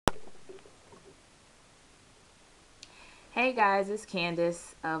Hey guys, it's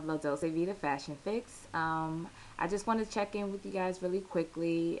Candace of La Dolce Vita Fashion Fix. I just want to check in with you guys really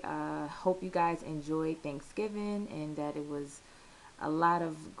quickly. Hope you guys enjoyed Thanksgiving and that it was a lot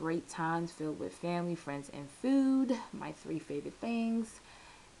of great times filled with family, friends, and food, my three favorite things.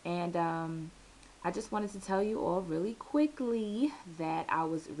 And I just wanted to tell you all really quickly that I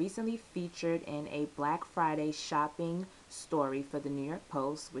was recently featured in a Black Friday shopping story for the New York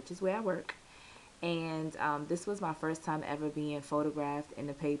Post, which is where I work. And this was my first time ever being photographed in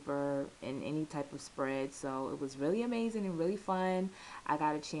the paper in any type of spread, so it was really amazing and really fun. I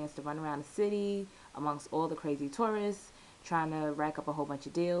got a chance to run around the city amongst all the crazy tourists trying to rack up a whole bunch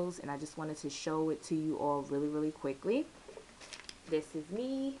of deals, and I just wanted to show it to you all really quickly. This is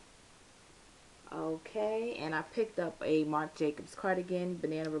me. Okay, and I picked up a Marc Jacobs cardigan,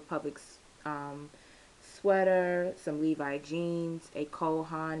 Banana Republic's sweater, some Levi jeans, a Cole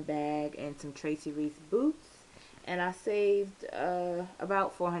Haan bag, and some Tracy Reese boots. And I saved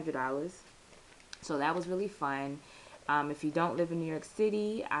about $400. So that was really fun. If you don't live in New York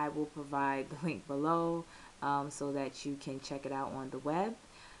City, I will provide the link below so that you can check it out on the web.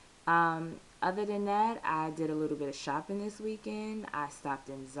 Other than that, I did a little bit of shopping this weekend. I stopped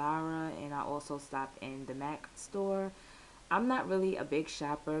in Zara and I also stopped in the Mac store. I'm not really a big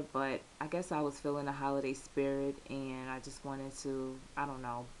shopper, but I guess I was feeling the holiday spirit and I just wanted to, I don't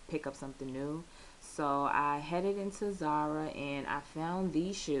know, pick up something new. So I headed into Zara and I found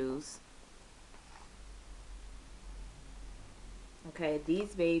these shoes. Okay,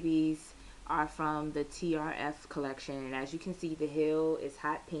 these babies are from the TRF collection, and as you can see, the heel is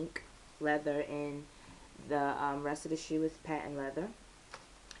hot pink leather and the rest of the shoe is patent leather.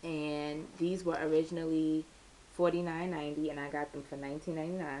 And these were originally $49.90 and I got them for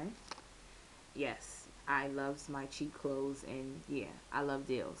 $19.99. Yes, I love my cheap clothes and yeah, I love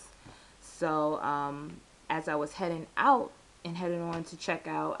deals. So as I was heading out and heading on to check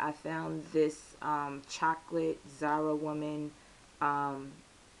out, I found this chocolate Zara Woman um,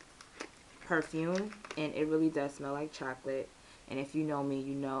 perfume, and it really does smell like chocolate. And if you know me,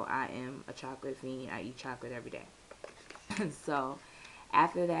 you know I am a chocolate fiend. I eat chocolate every day. So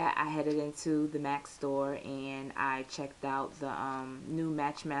after that, I headed into the MAC store and I checked out the new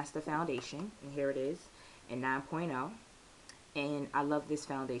Matchmaster Foundation, and here it is in 9.0. And I love this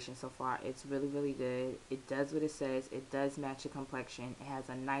foundation so far. It's really good. It does what it says. It does match your complexion. It has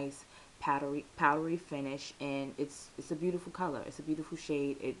a nice powdery finish, and it's a beautiful color. It's a beautiful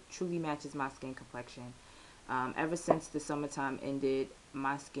shade. It truly matches my skin complexion. Ever since the summertime ended,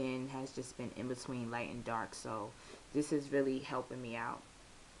 my skin has just been in between light and dark, so this is really helping me out.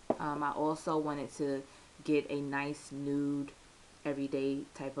 I also wanted to get a nice nude everyday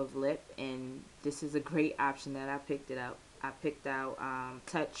type of lip, and this is a great option that I picked it up. I picked out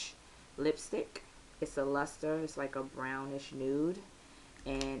Touch lipstick. It's a luster. It's like a brownish nude,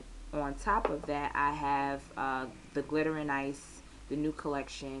 and on top of that, I have the Glitter and Ice, the new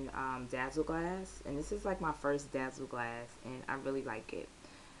collection, Dazzle Glass, and this is like my first Dazzle Glass, and I really like it.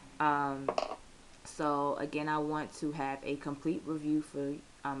 Um, so again, I want to have a complete review for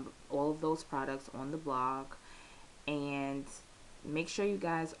all of those products on the blog, and make sure you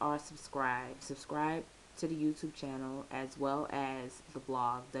guys are subscribed. Subscribe to the YouTube channel as well as the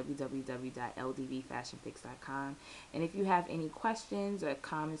blog www.ldvfashionfix.com. And if you have any questions or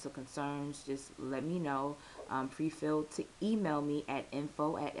comments or concerns, just let me know. Feel to email me at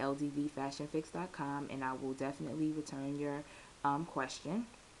info@ldvfashionfix.com, and I will definitely return your question.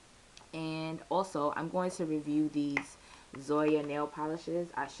 And also, I'm going to review these Zoya nail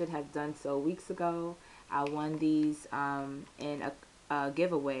polishes. I should have done so weeks ago. I won these in a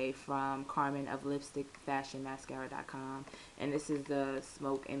giveaway from Carmen of LipstickFashionMascara.com, and this is the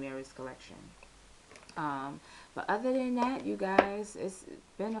Smoke and Mirrors collection. But other than that, you guys, it's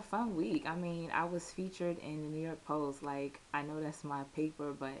been a fun week. I mean, I was featured in the New York Post. Like, I know that's my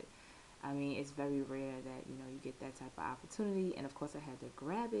paper, but I mean, it's very rare that, you know, you get that type of opportunity. And of course, I had to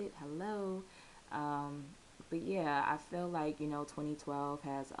grab it. Hello. But yeah, I feel like, you know, 2012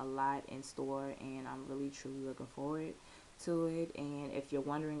 has a lot in store, and I'm really truly looking forward to it. And if you're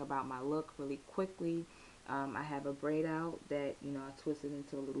wondering about my look really quickly, I have a braid out that, you know, I twisted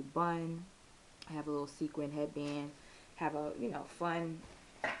into a little bun. I have a little sequin headband, have a, you know, fun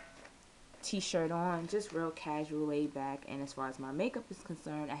t-shirt on, just real casual, laid back. And as far as my makeup is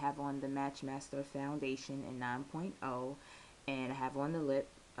concerned, I have on the Matchmaster Foundation in 9.0, and I have on the lip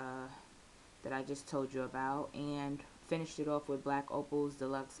that I just told you about, and finished it off with Black Opal's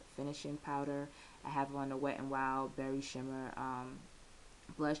Deluxe Finishing Powder. I have on the Wet n Wild Berry Shimmer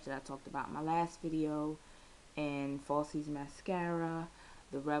blush that I talked about in my last video, and Falsies mascara,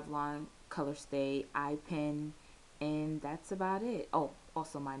 the Revlon Color Stay eye pen, and that's about it. Oh,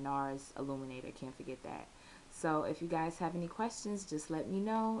 also my NARS illuminator, can't forget that. So if you guys have any questions, just let me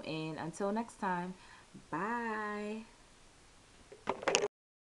know, and until next time, bye.